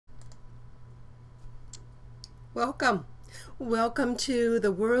Welcome. Welcome to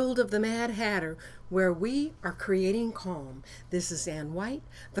the world of the Mad Hatter, where we are creating calm. This is Ann White,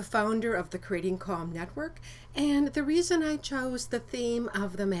 the founder of the Creating Calm Network, and the reason I chose the theme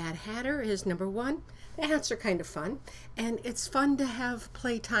of the Mad Hatter is number one, the hats are kind of fun, and it's fun to have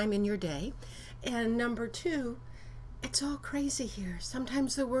playtime in your day. And number two, it's all crazy here.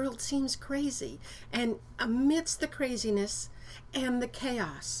 Sometimes the world seems crazy, and amidst the craziness and the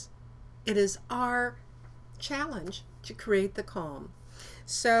chaos, it is our challenge to create the calm.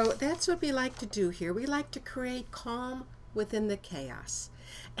 So that's what we like to do here. We like to create calm within the chaos.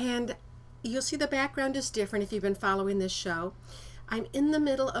 And you'll see the background is different if you've been following this show. I'm in the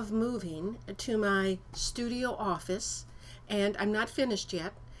middle of moving to my studio office, and I'm not finished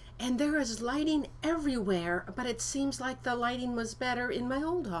yet. And there is lighting everywhere, but it seems like the lighting was better in my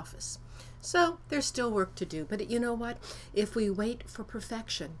old office. So there's still work to do. But you know what? If we wait for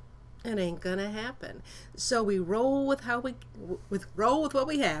perfection, it ain't gonna happen. So we roll with what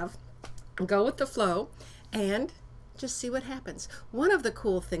we have, go with the flow, and just see what happens. One of the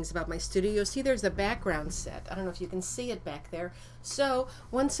cool things about my studio, see there's a background set. I don't know if you can see it back there. So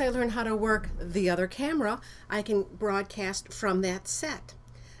once I learn how to work the other camera, I can broadcast from that set.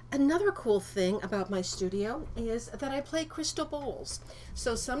 Another cool thing about my studio is that I play crystal bowls.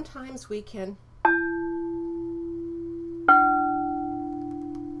 So sometimes we can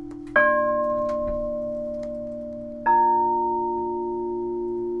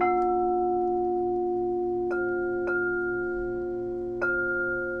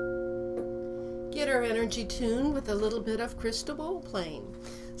get our energy tuned with a little bit of crystal bowl playing.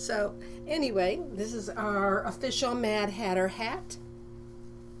 So anyway, this is our official Mad Hatter hat.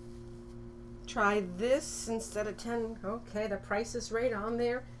 Try this instead of 10. Okay, the price is right on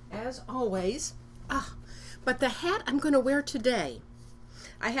there as always. But the hat I'm going to wear today,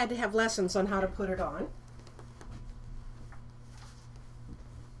 I had to have lessons on how to put it on,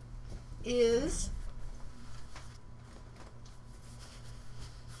 is,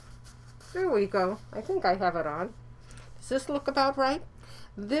 there we go. I think I have it on. Does this look about right?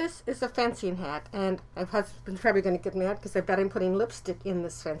 This is a fencing hat, and my husband's probably going to get mad because I bet I'm putting lipstick in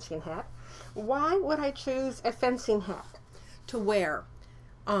this fencing hat. Why would I choose a fencing hat to wear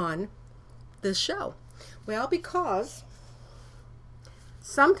on this show? Well, because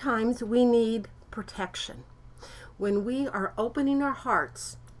sometimes we need protection when we are opening our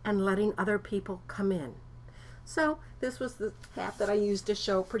hearts and letting other people come in. So this was the hat that I used to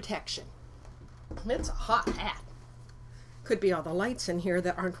show protection. It's a hot hat. Could be all the lights in here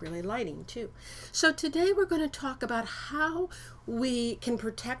that aren't really lighting too. So today we're going to talk about how we can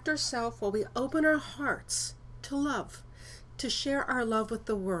protect ourselves while we open our hearts to love, to share our love with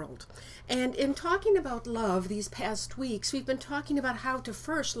the world. And in talking about love these past weeks, we've been talking about how to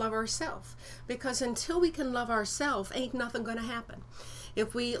first love ourselves, because until we can love ourselves, ain't nothing going to happen.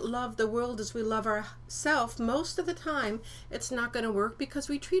 If we love the world as we love ourselves, most of the time it's not going to work because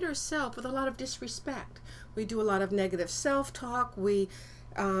we treat ourselves with a lot of disrespect. We do a lot of negative self-talk. We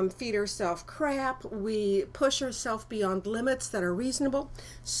feed ourselves crap. We push ourselves beyond limits that are reasonable.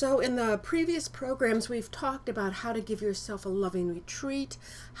 So in the previous programs, we've talked about how to give yourself a loving retreat,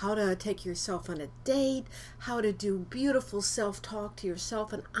 how to take yourself on a date, how to do beautiful self-talk to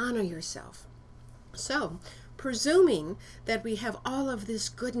yourself and honor yourself. So, presuming that we have all of this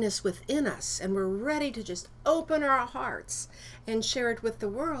goodness within us and we're ready to just open our hearts and share it with the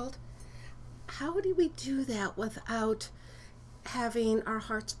world, how do we do that without having our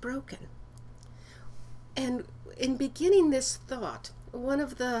hearts broken? And in beginning this thought, one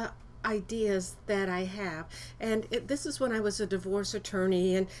of the ideas that I have, and this is when I was a divorce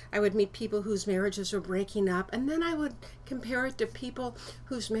attorney, and I would meet people whose marriages were breaking up, and then I would compare it to people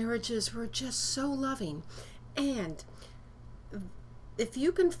whose marriages were just so loving. And if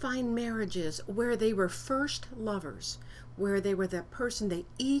you can find marriages where they were first lovers, where they were the person they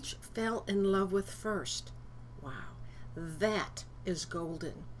each fell in love with first, wow, that is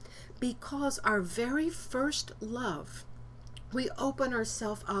golden. Because our very first love, we open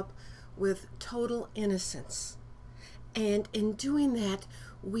ourselves up with total innocence. And in doing that,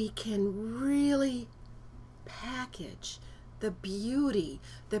 we can really package the beauty,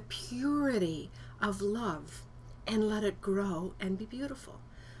 the purity of love and let it grow and be beautiful.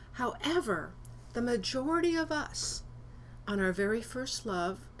 However, the majority of us on our very first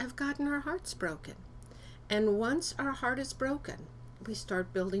love have gotten our hearts broken. And once our heart is broken, we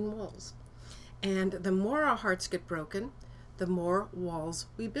start building walls. And the more our hearts get broken, the more walls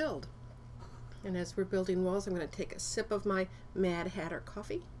we build. And as we're building walls, I'm going to take a sip of my Mad Hatter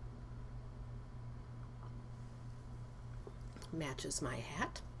coffee. Matches my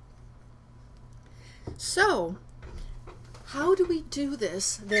hat. So, how do we do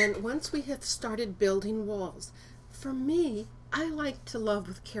this then once we have started building walls? For me, I like to love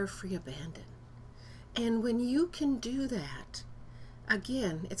with carefree abandon. And when you can do that,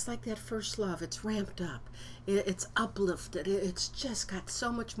 again, it's like that first love. It's ramped up. It's uplifted. It's just got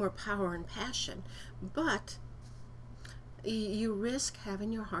so much more power and passion. But you risk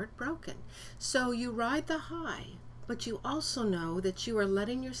having your heart broken. So you ride the high, but you also know that you are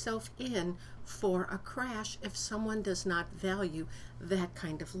letting yourself in for a crash if someone does not value that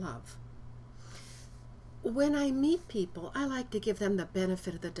kind of love. When I meet people, I like to give them the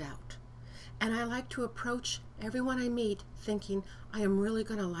benefit of the doubt. And I like to approach everyone I meet thinking, I am really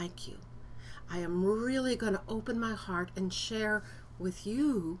going to like you. I am really going to open my heart and share with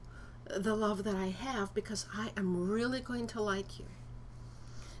you the love that I have because I am really going to like you.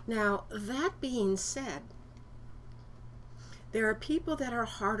 Now, that being said, there are people that are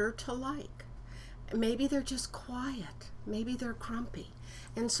harder to like. Maybe they're just quiet. Maybe they're grumpy.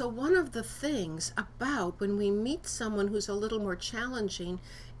 And so one of the things about when we meet someone who's a little more challenging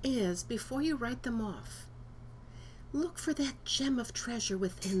is, before you write them off, look for that gem of treasure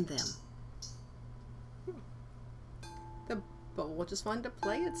within them. The bowl just wanted to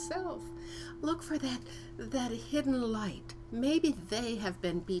play itself. Look for that hidden light. Maybe they have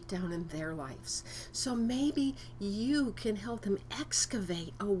been beat down in their lives. So maybe you can help them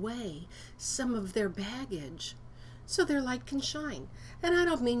excavate away some of their baggage so their light can shine. And I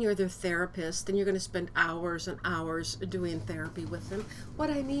don't mean you're their therapist and you're going to spend hours and hours doing therapy with them. What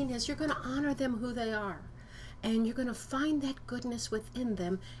I mean is you're going to honor them who they are. And you're going to find that goodness within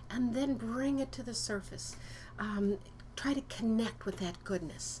them and then bring it to the surface. Try to connect with that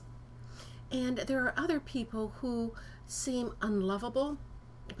goodness. And there are other people who seem unlovable,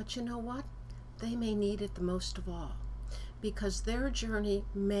 but you know what? They may need it the most of all, because their journey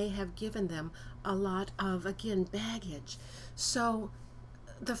may have given them a lot of, again, baggage. So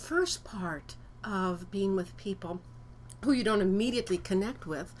the first part of being with people who you don't immediately connect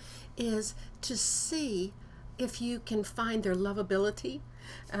with is to see if you can find their lovability,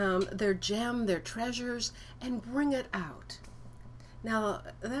 their gem, their treasures, and bring it out. Now,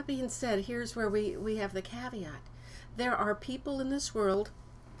 that being said, here's where we have the caveat. There are people in this world,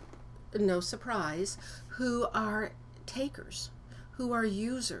 no surprise, who are takers, who are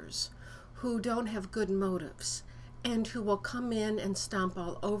users, who don't have good motives, and who will come in and stomp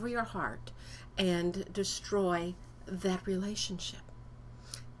all over your heart and destroy that relationship.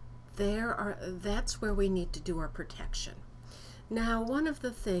 That's where we need to do our protection. Now, one of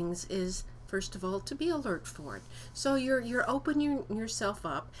the things is, first of all, to be alert for it. So you're opening yourself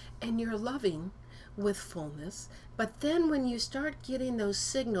up and you're loving with fullness, but then when you start getting those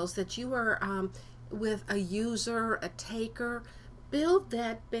signals that you are with a user, a taker, build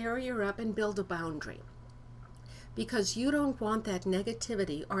that barrier up and build a boundary, because you don't want that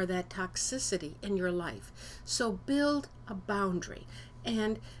negativity or that toxicity in your life. So build a boundary.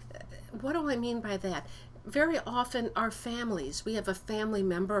 And what do I mean by that? Very often our families, we have a family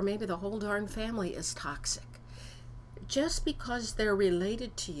member, or maybe the whole darn family is toxic. Just because they're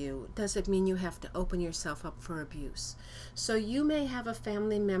related to you doesn't mean you have to open yourself up for abuse. So you may have a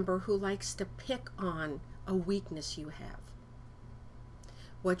family member who likes to pick on a weakness you have.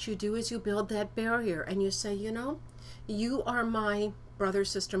 What you do is you build that barrier and you say, you know, you are my brother,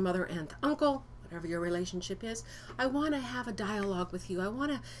 sister, mother, aunt, uncle, whatever your relationship is. I want to have a dialogue with you. I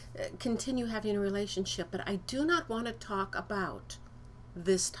want to continue having a relationship, but I do not want to talk about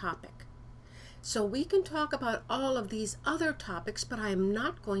this topic. So we can talk about all of these other topics, but I am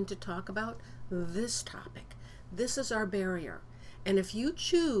not going to talk about this topic. This is our barrier. And if you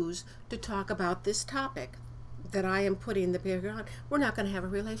choose to talk about this topic that I am putting the barrier on, we're not going to have a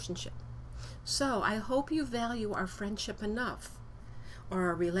relationship. So I hope you value our friendship enough, or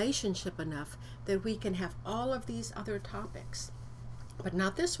our relationship enough, that we can have all of these other topics, but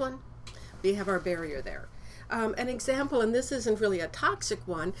not this one. We have our barrier there. An example, and this isn't really a toxic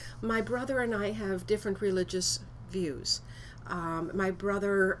one, my brother and I have different religious views. My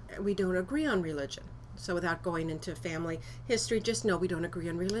brother, we don't agree on religion. So without going into family history, just know we don't agree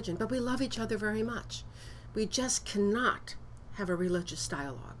on religion, but we love each other very much. We just cannot have a religious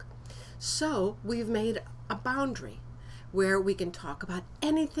dialogue. So we've made a boundary where we can talk about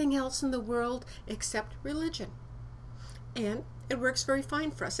anything else in the world except religion. And it works very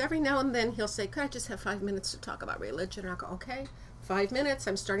fine for us. Every now and then he'll say, could I just have 5 minutes to talk about religion? And I'll go, okay, 5 minutes,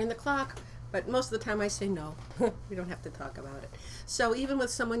 I'm starting the clock. But most of the time I say no, we don't have to talk about it. So even with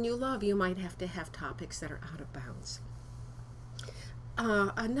someone you love, you might have to have topics that are out of bounds.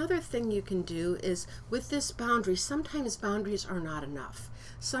 Another thing you can do is with this boundary, sometimes boundaries are not enough.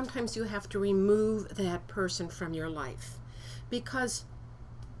 Sometimes you have to remove that person from your life, because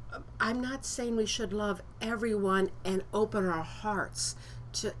I'm not saying we should love everyone and open our hearts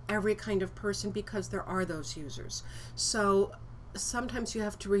to every kind of person, because there are those users. So sometimes you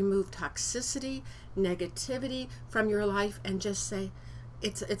have to remove toxicity, negativity from your life and just say,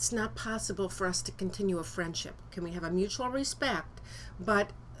 it's not possible for us to continue a friendship. Can we have a mutual respect,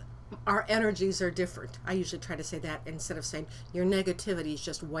 but our energies are different? I usually try to say that instead of saying your negativity is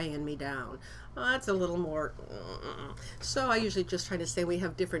just weighing me down. That's a little more, so I usually just try to say we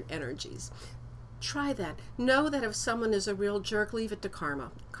have different energies. Try that. Know that if someone is a real jerk, leave it to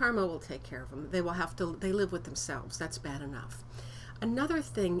karma. Karma will take care of them. They live with themselves. That's bad enough. Another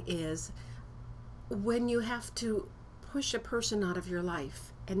thing is when you have to push a person out of your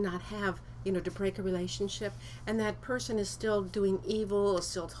life and not have, to break a relationship, and that person is still doing evil, is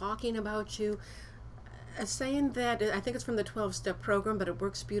still talking about you. A saying that, I think it's from the 12-step program, but it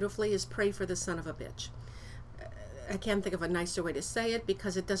works beautifully, is pray for the son of a bitch. I can't think of a nicer way to say it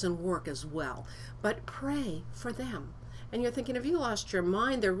because it doesn't work as well. But pray for them. And you're thinking, if you lost your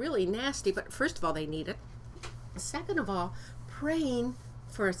mind, they're really nasty, but first of all, they need it. Second of all, praying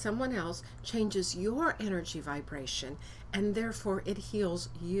for someone else changes your energy vibration, and therefore it heals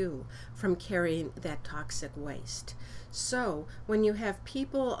you from carrying that toxic waste. So when you have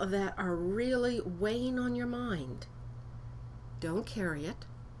people that are really weighing on your mind, don't carry it.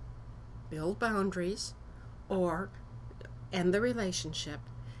 Build boundaries or end the relationship.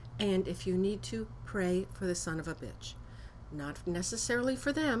 And if you need to, pray for the son of a bitch. Not necessarily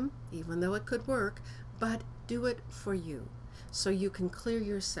for them, even though it could work, but do it for you, so you can clear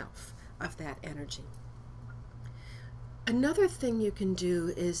yourself of that energy. Another thing you can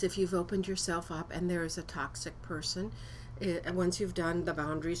do is, if you've opened yourself up and there is a toxic person, once you've done the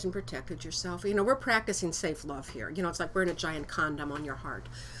boundaries and protected yourself, we're practicing safe love here. It's like wearing a giant condom on your heart.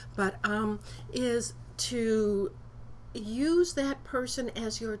 But is to use that person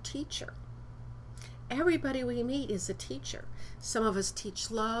as your teacher. Everybody we meet is a teacher. Some of us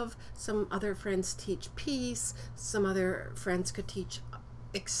teach love, some other friends teach peace, some other friends could teach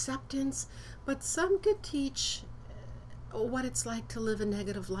acceptance, but some could teach what it's like to live a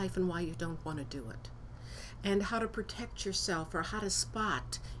negative life and why you don't want to do it, and how to protect yourself, or how to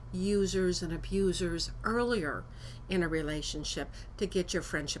spot users and abusers earlier in a relationship to get your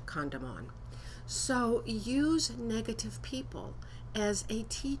friendship condom on. So use negative people as a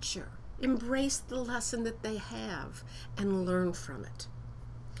teacher. Embrace the lesson that they have and learn from it.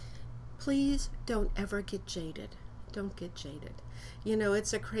 Please don't ever get jaded. Don't get jaded.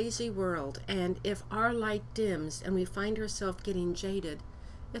 It's a crazy world, and if our light dims and we find ourselves getting jaded,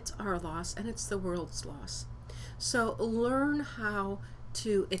 it's our loss and it's the world's loss. So learn how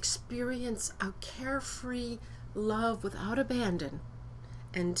to experience a carefree love without abandon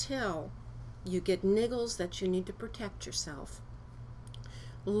until you get niggles that you need to protect yourself.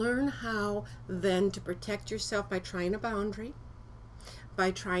 Learn how then to protect yourself by trying a boundary, by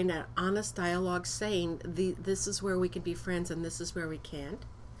trying an honest dialogue, saying this is where we can be friends and this is where we can't,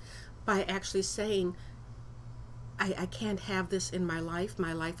 by actually saying, I can't have this in my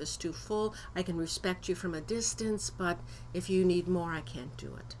life is too full, I can respect you from a distance, but if you need more, I can't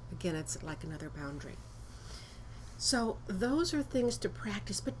do it. Again, it's like another boundary. So those are things to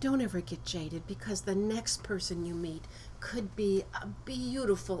practice, but don't ever get jaded, because the next person you meet could be a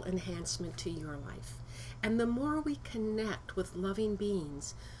beautiful enhancement to your life. And the more we connect with loving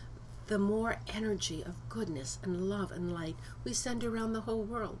beings, the more energy of goodness and love and light we send around the whole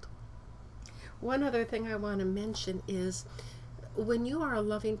world. One other thing I want to mention is, when you are a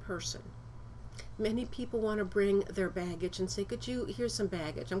loving person, many people want to bring their baggage and say, here's some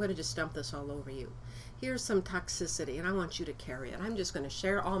baggage. I'm going to just dump this all over you. Here's some toxicity, and I want you to carry it. I'm just going to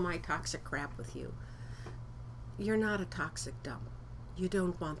share all my toxic crap with you. You're not a toxic dump. You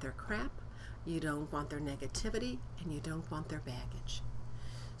don't want their crap, you don't want their negativity, and you don't want their baggage.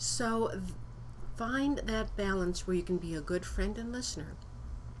 So find that balance where you can be a good friend and listener.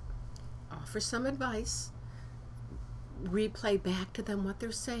 Offer some advice. Replay back to them what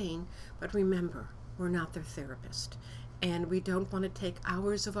they're saying, but remember, we're not their therapist, and we don't want to take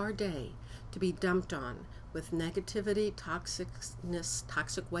hours of our day to be dumped on with negativity, toxicness,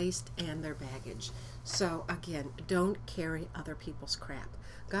 toxic waste, and their baggage. So again, don't carry other people's crap.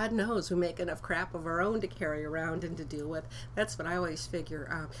 God knows we make enough crap of our own to carry around and to deal with. That's what I always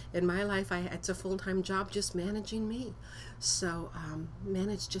figure. In my life, it's a full-time job just managing me. So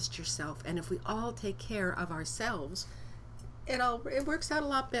manage just yourself, and if we all take care of ourselves, it works out a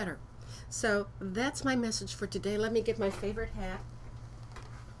lot better. So that's my message for today. Let me get my favorite hat.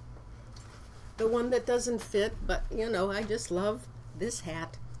 the one that doesn't fit, but you know, I just love this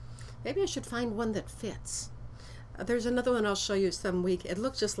hat. Maybe I should find one that fits. There's another one I'll show you some week. It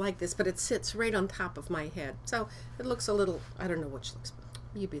looks just like this, but it sits right on top of my head. So it looks a little, I don't know which looks,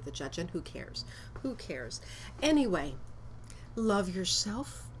 you be the judge, and who cares? Who cares? Anyway, love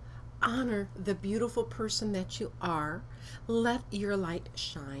yourself. Honor the beautiful person that you are. Let your light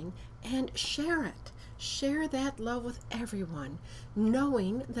shine and share it. Share that love with everyone,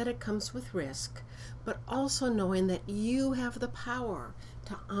 knowing that it comes with risk, but also knowing that you have the power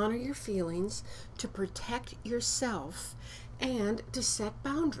to honor your feelings, to protect yourself, and to set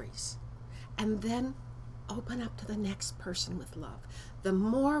boundaries. And then open up to the next person with love. The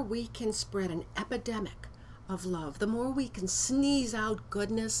more we can spread an epidemic of love, the more we can sneeze out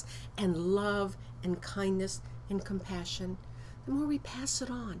goodness and love and kindness and compassion, the more we pass it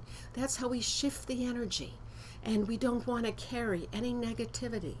on. That's how we shift the energy. And we don't want to carry any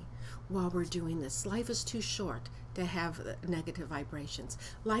negativity while we're doing this. Life is too short to have negative vibrations.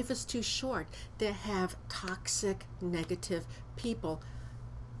 Life is too short to have toxic, negative people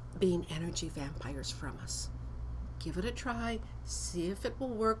being energy vampires from us. Give it a try. See if it will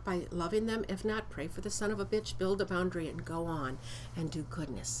work by loving them. If not, pray for the son of a bitch, build a boundary, and go on and do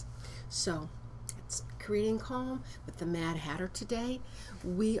goodness. So, it's Creating Calm with the Mad Hatter today.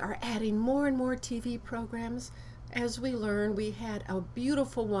 We are adding more and more TV programs. As we learn, we had a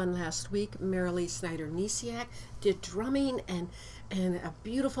beautiful one last week. Marilee Snyder-Nesiak did drumming and a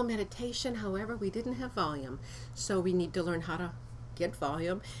beautiful meditation. However, we didn't have volume, so we need to learn how to get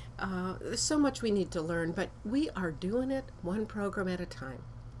volume. There's so much we need to learn, but we are doing it one program at a time.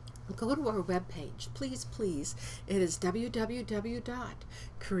 Go to our webpage, please, please. It is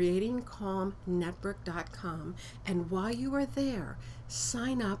www.creatingcalmnetwork.com, and while you are there,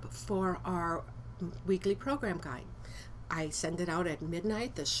 sign up for our weekly program guide. I send it out at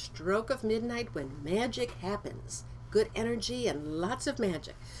midnight, the stroke of midnight, when magic happens. Good energy and lots of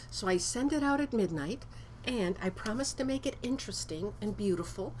magic. So I send it out at midnight, and I promise to make it interesting and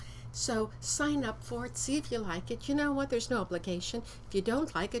beautiful. So sign up for it, see if you like it. You know what? There's no obligation. If you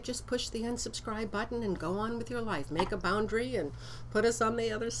don't like it, just push the unsubscribe button and go on with your life. Make a boundary and put us on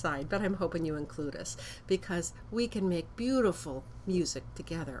the other side. But I'm hoping you include us, because we can make beautiful music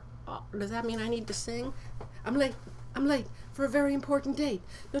together. Oh, does that mean I need to sing? I'm late. I'm late for a very important date.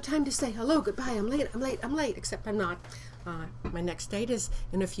 No time to say hello, goodbye. I'm late. I'm late. I'm late. Except I'm not. My next date is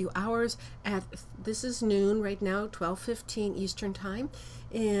in a few hours this is noon right now, 12:15 Eastern Time.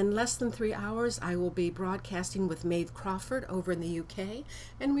 In less than 3 hours, I will be broadcasting with Maeve Crawford over in the UK,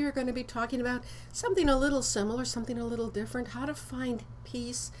 and we are going to be talking about something a little similar, something a little different, how to find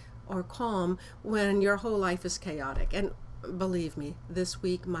peace or calm when your whole life is chaotic. And believe me, this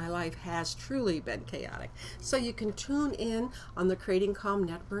week my life has truly been chaotic. So you can tune in on the Creating Calm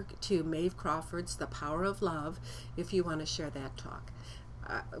Network to Maeve Crawford's The Power of Love if you want to share that talk.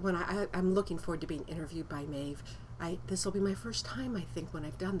 I'm looking forward to being interviewed by Maeve. This will be my first time, I think, when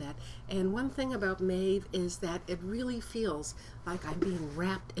I've done that. And one thing about Maeve is that it really feels like I'm being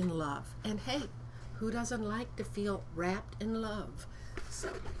wrapped in love. And hey, who doesn't like to feel wrapped in love?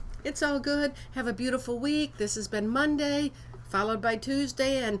 So it's all good. Have a beautiful week. This has been Monday, followed by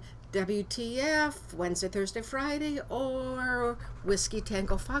Tuesday, and WTF, Wednesday, Thursday, Friday, or Whiskey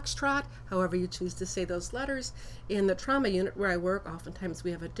Tango Foxtrot, however you choose to say those letters. In the trauma unit where I work, oftentimes we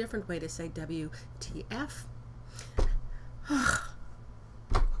have a different way to say WTF.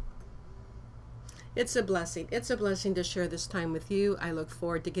 It's a blessing. It's a blessing to share this time with you. I look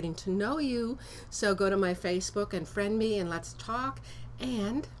forward to getting to know you. So go to my Facebook and friend me, and let's talk.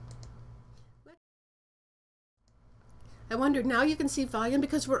 And I wondered, now you can see volume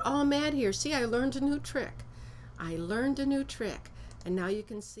because we're all mad here. See, I learned a new trick. I learned a new trick, and now you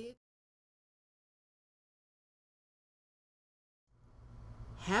can see it.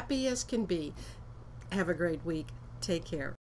 Happy as can be. Have a great week. Take care.